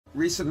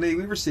Recently,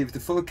 we received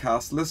the full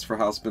cast list for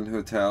Hazbin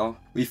Hotel.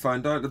 We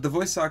found out that the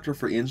voice actor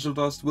for Angel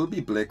Dust will be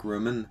Blake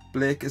Ruman.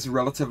 Blake is a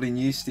relatively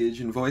new stage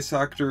and voice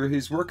actor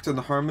who's worked on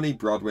the Harmony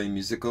Broadway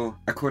musical.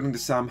 According to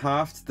Sam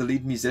Haft, the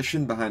lead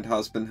musician behind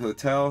Hazbin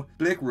Hotel,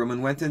 Blake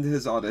Ruman went into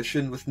his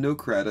audition with no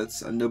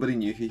credits and nobody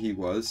knew who he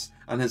was,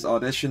 and his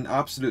audition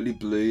absolutely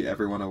blew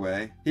everyone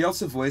away. He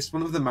also voiced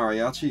one of the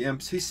mariachi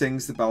imps who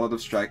sings the Ballad of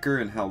Striker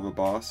in Helluva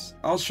Boss.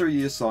 I'll show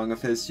you a song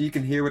of his so you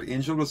can hear what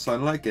Angel will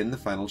sound like in the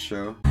final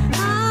show.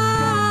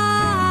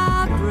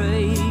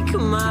 Break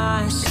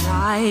my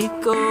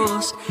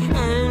cycles,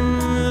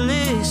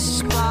 endless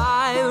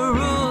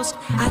spirals.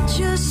 I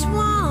just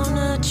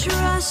wanna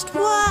trust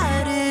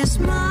what is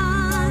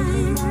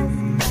mine.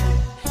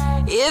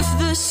 If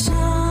the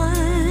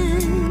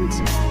sun's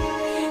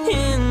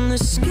in the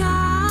sky,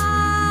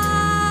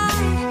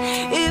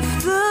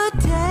 if the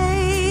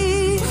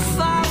day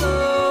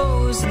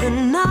follows the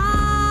night.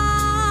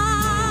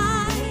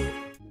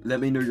 Let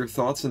me know your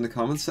thoughts in the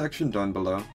comments section down below.